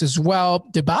updates as well.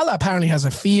 Dybala apparently has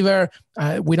a fever.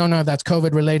 We don't know if that's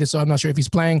COVID related, so I'm not sure if he's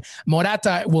playing.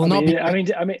 Morata will not be. I mean,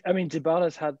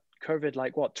 Dybala's had COVID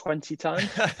like what 20 times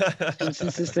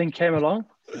since this thing came along.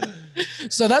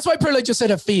 So that's why Pirlo just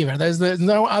said a fever. There's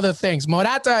no other things.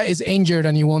 Morata is injured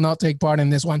and he will not take part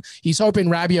in this one. He's hoping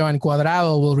Rabiot and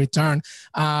Cuadrado will return.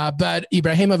 But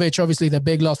Ibrahimovic, obviously the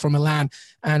big loss for Milan,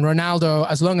 and Ronaldo,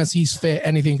 as long as he's fit,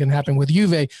 anything can happen with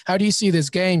Juve. How do you see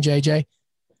this game, JJ?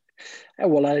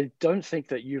 Well, I don't think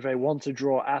that Juve want to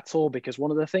draw at all, because one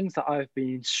of the things that I've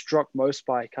been struck most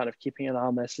by kind of keeping an eye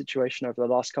on their situation over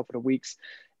the last couple of weeks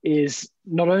is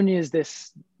not only is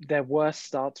this their worst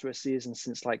start to a season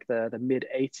since like the mid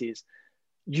 80s,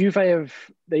 Juve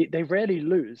they rarely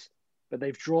lose, but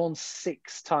they've drawn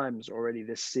 6 times already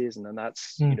this season, and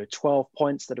that's 12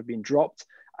 points that have been dropped.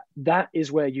 That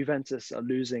is where Juventus are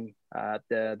losing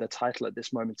the title at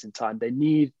this moment in time. They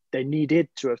needed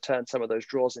to have turned some of those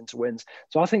draws into wins.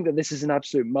 So I think that this is an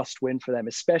absolute must win for them,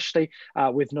 especially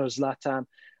with no Zlatan.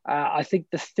 I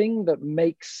think the thing that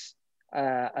makes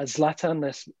a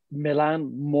Zlatan-less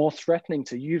Milan more threatening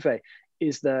to Juve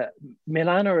is that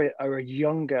Milan are a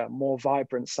younger, more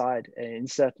vibrant side in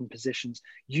certain positions.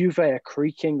 Juve are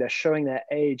creaking. They're showing their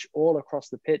age all across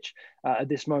the pitch at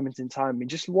this moment in time. I mean,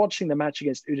 just watching the match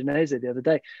against Udinese the other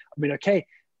day, I mean, okay,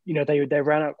 they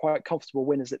ran out quite comfortable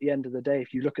winners at the end of the day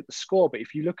if you look at the score. But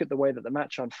if you look at the way that the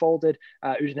match unfolded,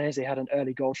 Udinese had an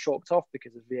early goal chalked off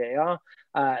because of VAR.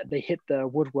 They hit the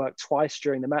woodwork twice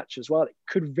during the match as well. It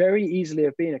could very easily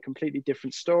have been a completely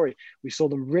different story. We saw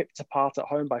them ripped apart at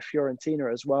home by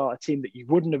Fiorentina as well, a team that you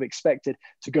wouldn't have expected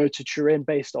to go to Turin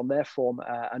based on their form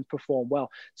and perform well.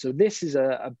 So this is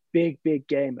a big, big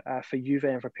game for Juve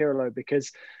and for Pirlo,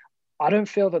 because I don't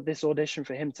feel that this audition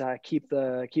for him to keep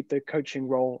the coaching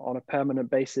role on a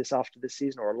permanent basis after this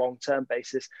season, or a long-term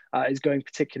basis, is going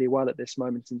particularly well at this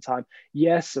moment in time.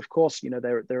 Yes, of course,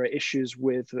 there are issues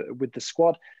with the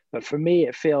squad, but for me,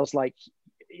 it feels like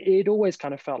it always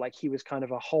kind of felt like he was kind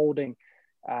of a holding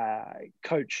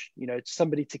coach,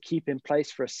 somebody to keep in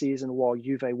place for a season while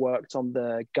Juve worked on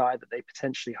the guy that they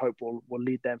potentially hope will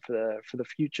lead them for the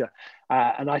future.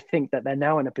 And I think that they're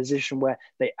now in a position where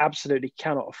they absolutely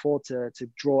cannot afford to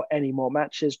draw any more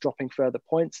matches, dropping further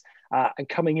points. And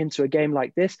coming into a game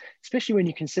like this, especially when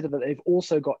you consider that they've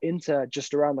also got Inter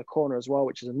just around the corner as well,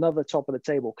 which is another top of the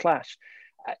table clash.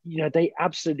 They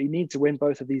absolutely need to win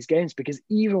both of these games, because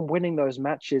even winning those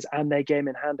matches and their game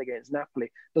in hand against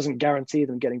Napoli doesn't guarantee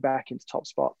them getting back into top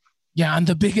spot. Yeah, and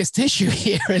the biggest issue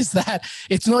here is that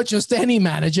it's not just any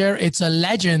manager, it's a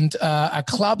legend, a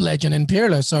club legend in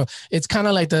Pirlo. So it's kind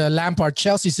of like the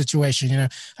Lampard-Chelsea situation,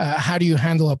 how do you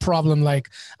handle a problem like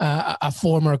a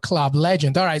former club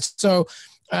legend? All right, so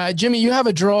Jimmy, you have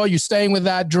a draw. You're staying with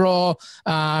that draw.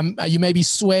 You may be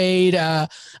swayed.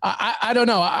 I don't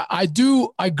know. I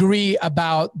do agree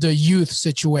about the youth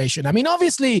situation. I mean,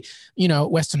 obviously,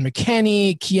 Weston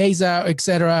McKennie, Chiesa,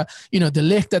 etc., De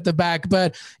Ligt at the back.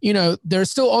 But, there's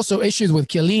still also issues with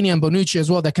Chiellini and Bonucci as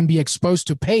well that can be exposed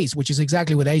to pace, which is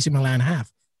exactly what AC Milan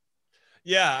have.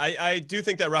 Yeah, I do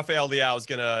think that Rafael Leao is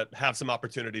going to have some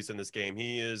opportunities in this game.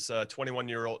 He is a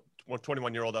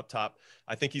 21-year-old up top.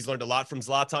 I think he's learned a lot from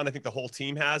Zlatan. I think the whole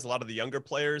team has. A lot of the younger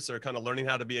players are kind of learning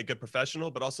how to be a good professional,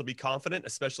 but also be confident,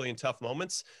 especially in tough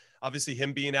moments. Obviously,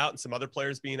 him being out and some other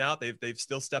players being out, they've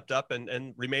still stepped up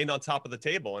and remained on top of the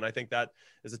table. And I think that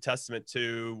is a testament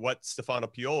to what Stefano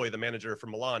Pioli, the manager for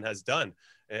Milan, has done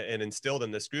and instilled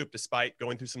in this group, despite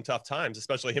going through some tough times,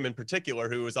 especially him in particular,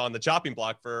 who was on the chopping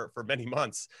block for many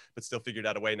months, but still figured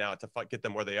out a way now to get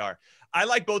them where they are. I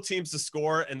like both teams to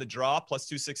score and the draw, plus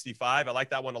 265. I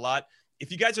like that one a lot.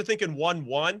 If you guys are thinking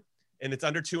 1-1 and it's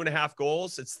under 2.5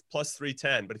 goals, it's plus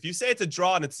 310. But if you say it's a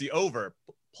draw and it's the over,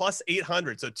 plus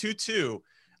 800, so 2-2,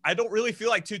 I don't really feel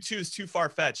like 2-2 is too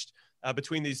far-fetched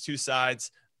between these two sides.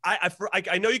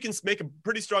 I know you can make a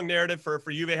pretty strong narrative for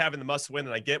Juve having the must win,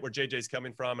 and I get where JJ's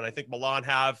coming from. And I think Milan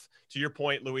have, to your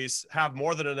point, Luis, have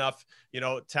more than enough,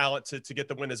 talent to get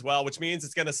the win as well, which means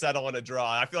it's going to settle in a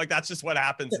draw. I feel like that's just what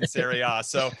happens in Serie A.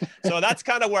 So that's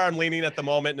kind of where I'm leaning at the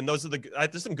moment. And those are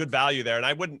there's some good value there. And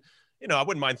I wouldn't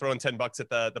mind throwing $10 at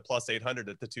the plus 800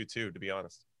 at the 2-2, to be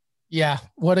honest. Yeah.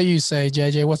 What do you say,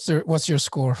 JJ? What's your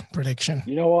score prediction?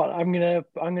 You know what? I'm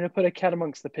gonna put a cat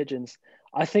amongst the pigeons.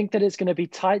 I think that it's going to be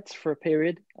tight for a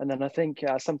period, and then I think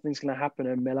something's going to happen,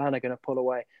 and Milan are going to pull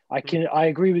away. I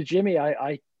agree with Jimmy.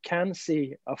 I can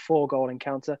see a 4-goal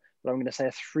encounter, but I'm going to say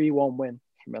a 3-1 win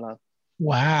for Milan.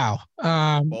 Wow.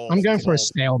 I'm going for a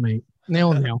stalemate.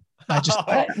 0-0. I just.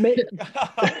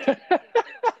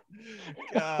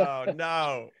 Oh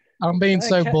no! I'm being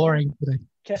so boring today.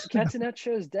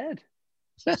 Catenaccio is dead.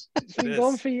 It's been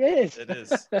gone for years. It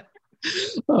is.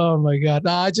 Oh my God.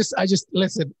 No, I just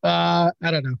listen. I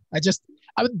don't know.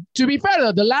 To be fair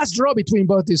though, the last draw between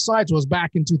both these sides was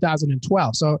back in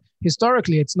 2012. So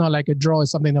historically, it's not like a draw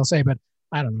is something they'll say, but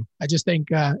I don't know. I just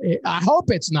think, I hope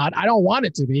it's not. I don't want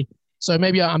it to be. So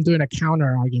maybe I'm doing a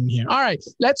counter argument here. All right,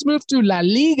 let's move to La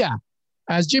Liga.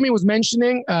 As Jimmy was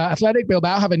mentioning, Athletic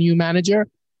Bilbao have a new manager.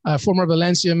 Former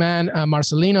Valencia man,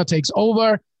 Marcelino takes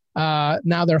over.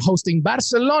 Now they're hosting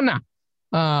Barcelona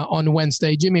on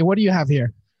Wednesday. Jimmy, what do you have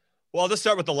here? Well, let's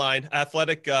start with the line.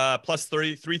 Athletic plus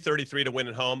 333 to win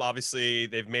at home. Obviously,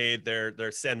 they've made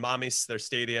their San Mames, their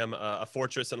stadium, a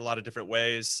fortress in a lot of different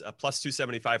ways. Plus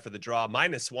 275 for the draw,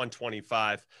 minus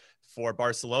 125 for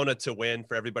Barcelona to win.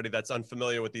 For everybody that's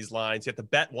unfamiliar with these lines, you have to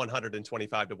bet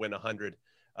 125 to win 100.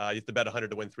 You have to bet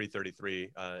 100 to win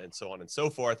 333, and so on and so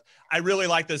forth. I really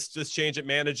like this change at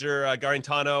manager.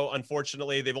 Garantano,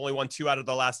 unfortunately, they've only won 2 out of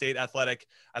the last 8 Athletic.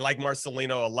 I like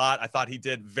Marcelino a lot. I thought he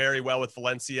did very well with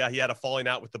Valencia. He had a falling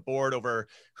out with the board over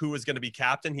who was going to be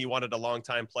captain. He wanted a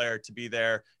longtime player to be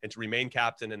there and to remain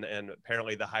captain, and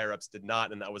apparently the higher-ups did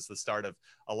not, and that was the start of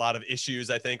a lot of issues,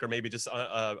 I think, or maybe just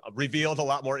revealed a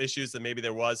lot more issues than maybe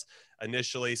there was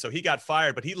initially. So he got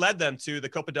fired, but he led them to the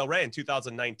Copa del Rey in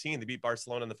 2019. They beat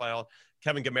Barcelona in the final.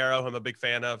 Kevin Gamero, I'm a big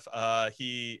fan of.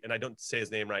 And I don't say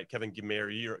his name right, Kevin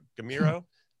Gamero.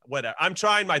 Whatever. I'm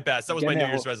trying my best. That was my New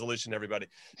Year's resolution, everybody.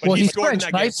 But he's French,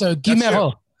 right? So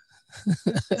Gamero.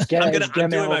 I'm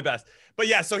doing my best. But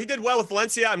yeah, so he did well with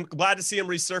Valencia. I'm glad to see him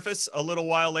resurface a little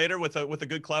while later with a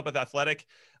good club with Athletic.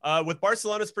 With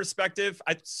Barcelona's perspective,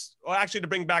 actually to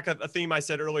bring back a theme I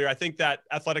said earlier, I think that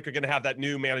Athletic are going to have that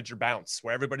new manager bounce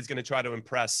where everybody's going to try to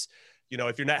impress. You know,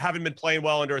 if you're haven't been playing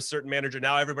well under a certain manager,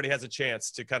 now everybody has a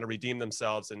chance to kind of redeem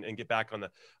themselves and get back on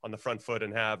the front foot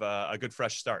and have a good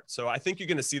fresh start. So I think you're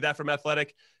going to see that from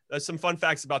Athletic. There's some fun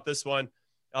facts about this one.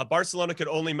 Barcelona could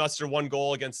only muster 1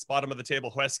 goal against bottom of the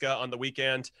table Huesca on the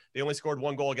weekend. They only scored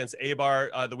 1 goal against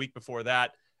Eibar the week before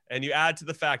that. And you add to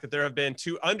the fact that there have been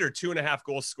under 2.5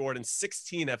 goals scored in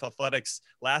 16 of Athletic's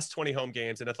last 20 home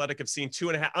games. And Athletic have seen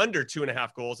under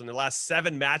 2.5 goals in their last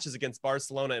 7 matches against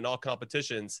Barcelona in all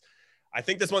competitions. I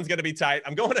think this one's going to be tight.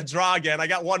 I'm going to draw again. I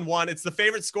got 1-1. It's the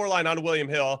favorite scoreline on William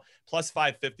Hill, plus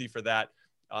 550 for that.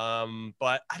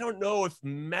 But I don't know if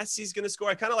Messi's going to score.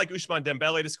 I kind of like Ousmane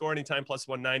Dembele to score anytime, plus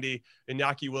 190.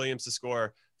 Iñaki Williams to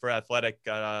score for Athletic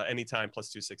anytime, plus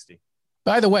 260.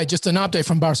 By the way, just an update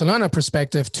from Barcelona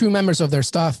perspective, 2 members of their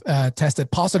staff tested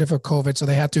positive for COVID, so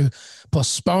they had to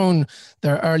postpone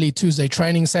their early Tuesday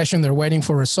training session. They're waiting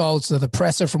for results. The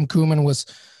presser from Koeman was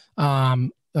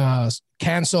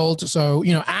canceled. So,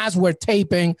 as we're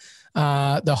taping,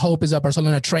 the hope is that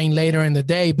Barcelona train later in the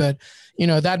day, but,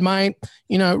 that might,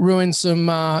 ruin some,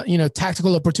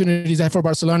 tactical opportunities there for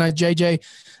Barcelona. JJ,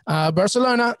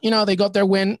 Barcelona, they got their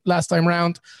win last time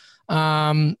round.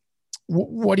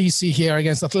 What do you see here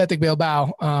against Athletic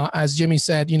Bilbao? As Jimmy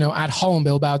said, at home,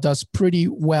 Bilbao does pretty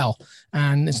well.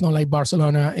 And it's not like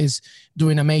Barcelona is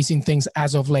doing amazing things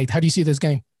as of late. How do you see this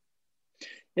game?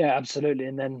 Yeah, absolutely.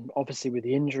 And then obviously with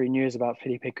the injury news about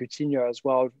Felipe Coutinho as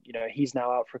well, he's now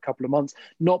out for a couple of months.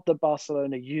 Not that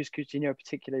Barcelona used Coutinho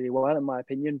particularly well, in my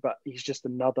opinion, but he's just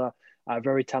another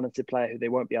very talented player who they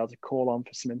won't be able to call on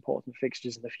for some important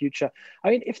fixtures in the future.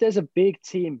 I mean, if there's a big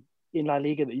team in La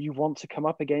Liga that you want to come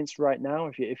up against right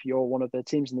now, if you're one of the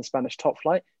teams in the Spanish top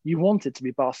flight, you want it to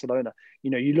be Barcelona.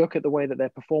 You look at the way that they're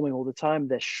performing all the time.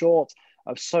 They're short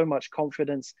of so much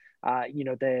confidence.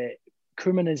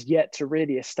 Koeman is yet to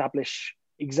really establish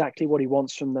exactly what he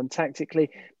wants from them tactically,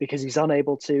 because he's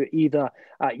unable to either,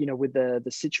 with the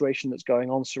situation that's going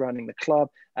on surrounding the club,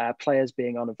 players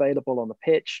being unavailable on the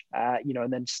pitch,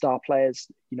 and then star players,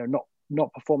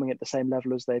 not performing at the same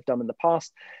level as they've done in the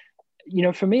past.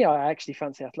 For me, I actually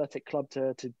fancy Athletic Club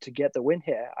to get the win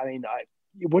here. I mean,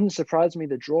 it wouldn't surprise me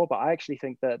the draw, but I actually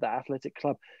think that the Athletic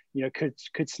Club,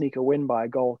 could sneak a win by a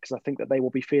goal, because I think that they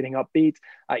will be feeling upbeat.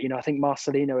 I think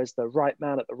Marcelino is the right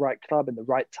man at the right club in the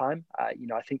right time. I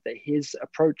think that his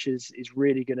approach is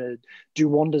really going to do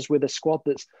wonders with a squad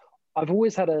that's I've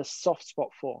always had a soft spot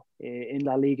for in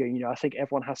La Liga. I think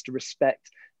everyone has to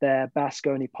respect their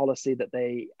Basconi policy that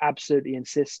they absolutely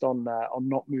insist on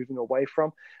not moving away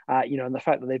from, and the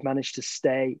fact that they've managed to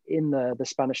stay in the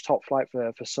Spanish top flight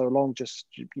for so long, just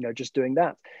doing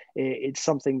that, it's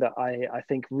something that I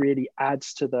think really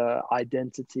adds to the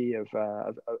identity of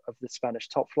the Spanish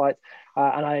top flight,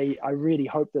 and I really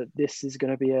hope that this is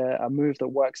going to be a move that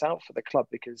works out for the club,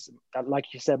 because like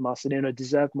you said, Marcelino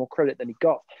deserved more credit than he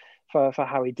got for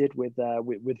how he did with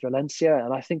Valencia.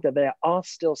 And I think that there are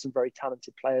still some very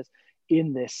talented players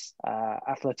in this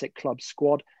Athletic Club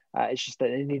squad. It's just that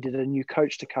they needed a new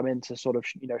coach to come in to sort of,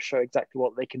 show exactly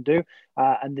what they can do.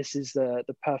 And this is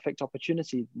the perfect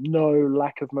opportunity. No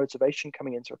lack of motivation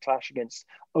coming into a clash against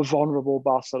a vulnerable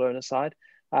Barcelona side,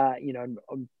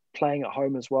 playing at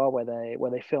home as well, where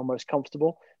they feel most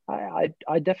comfortable.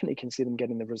 I definitely can see them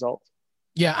getting the result.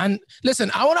 Yeah, and listen,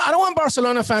 I don't want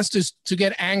Barcelona fans to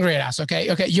get angry at us,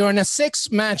 okay? Okay, you're in a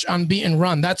 6-match unbeaten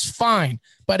run. That's fine,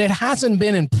 but it hasn't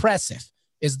been impressive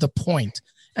is the point.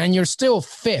 And you're still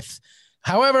 5th.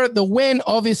 However, the win,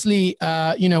 obviously,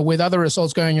 with other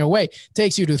results going your way,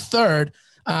 takes you to 3rd.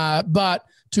 But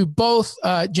to both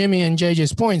Jimmy and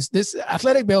JJ's points, this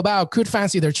Athletic Bilbao could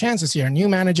fancy their chances here. New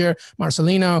manager,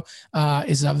 Marcelino,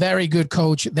 is a very good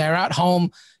coach. They're at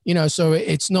home. So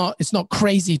it's not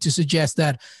crazy to suggest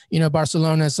that,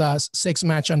 Barcelona's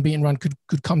 6-match unbeaten run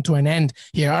could come to an end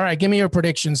here. All right, give me your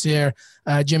predictions here.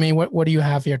 Jimmy, what do you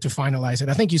have here to finalize it?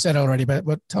 I think you said already, but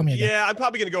tell me again. Yeah, I'm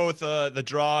probably going to go with the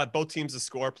draw. Both teams to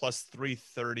score plus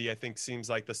 330, I think seems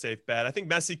like the safe bet. I think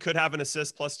Messi could have an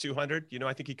assist plus 200.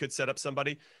 I think he could set up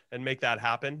somebody and make that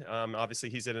happen.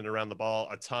 Obviously, he's in and around the ball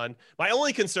a ton. My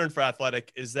only concern for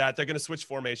Athletic is that they're going to switch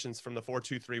formations from the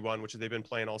 4-2-3-1, which they've been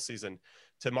playing all season,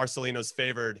 to Marcelino's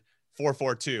favored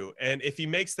 4-4-2. And if he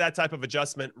makes that type of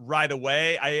adjustment right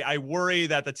away, I worry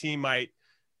that the team might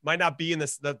not be in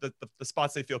the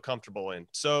spots they feel comfortable in.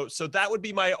 So that would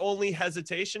be my only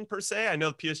hesitation per se. I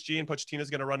know PSG and Pochettino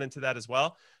is going to run into that as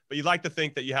well, but you'd like to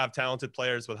think that you have talented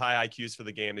players with high IQs for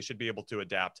the game. They should be able to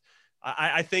adapt.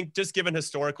 I think just given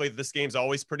historically, this game's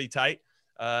always pretty tight.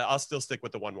 I'll still stick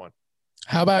with the 1-1.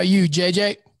 How about you,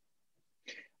 JJ?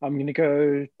 I'm going to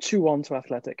go 2-1 to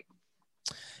Athletic.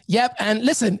 Yep. And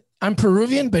listen, I'm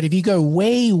Peruvian, but if you go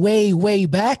way, way, way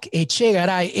back,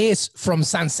 Echegaray is from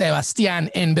San Sebastián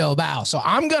in Bilbao. So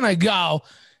I'm going to go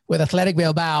with Athletic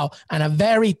Bilbao and a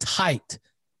very tight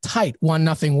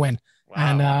 1-0 win. Wow.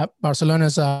 And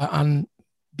Barcelona's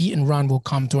unbeaten run will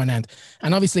come to an end.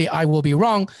 And obviously I will be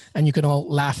wrong, and you can all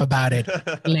laugh about it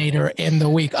later in the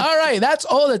week. All right. That's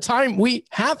all the time we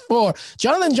have for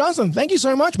Jonathan Johnson. Thank you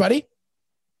so much, buddy.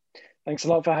 Thanks a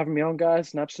lot for having me on,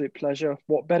 guys. An absolute pleasure.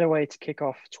 What better way to kick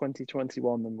off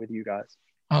 2021 than with you guys?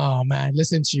 Oh, man,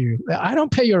 listen to you. I don't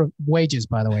pay your wages,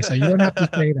 by the way, so you don't have to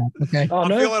say that, okay? Oh,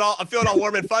 I'm feeling all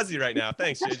warm and fuzzy right now.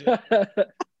 Thanks, JJ.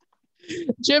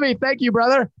 Jimmy, thank you,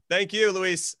 brother. Thank you,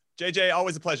 Luis. JJ,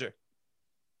 always a pleasure.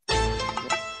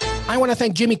 I want to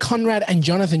thank Jimmy Conrad and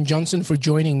Jonathan Johnson for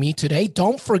joining me today.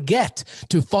 Don't forget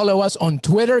to follow us on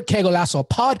Twitter, Que Golazo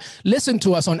Pod. Listen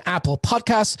to us on Apple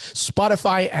Podcasts,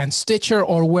 Spotify, and Stitcher,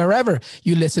 or wherever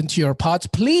you listen to your pods.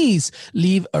 Please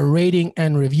leave a rating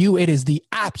and review. It is the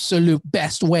absolute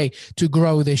best way to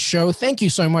grow this show. Thank you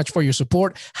so much for your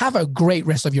support. Have a great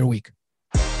rest of your week.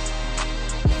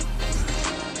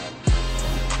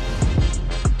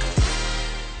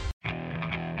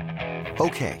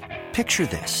 Okay, picture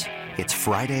this. It's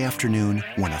Friday afternoon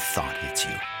when a thought hits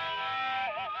you.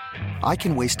 I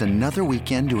can waste another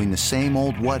weekend doing the same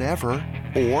old whatever,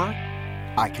 or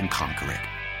I can conquer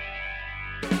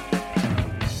it.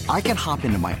 I can hop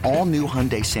into my all-new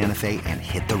Hyundai Santa Fe and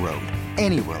hit the road.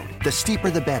 Any road. The steeper,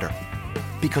 the better.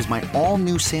 Because my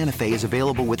all-new Santa Fe is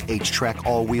available with H-Track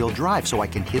all-wheel drive, so I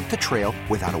can hit the trail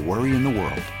without a worry in the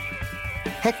world.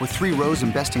 Heck, with 3 rows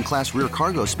and best-in-class rear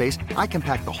cargo space, I can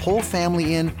pack the whole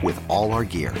family in with all our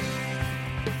gear.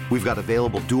 We've got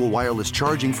available dual wireless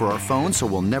charging for our phones, so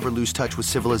we'll never lose touch with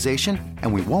civilization,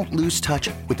 and we won't lose touch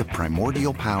with the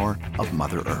primordial power of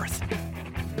Mother Earth.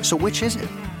 So which is it?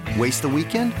 Waste the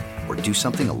weekend or do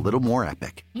something a little more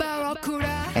epic?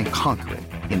 And conquer it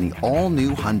in the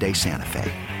all-new Hyundai Santa Fe.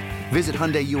 Visit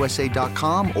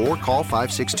HyundaiUSA.com or call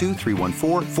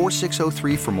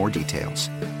 562-314-4603 for more details.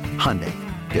 Hyundai,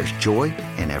 there's joy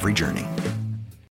in every journey.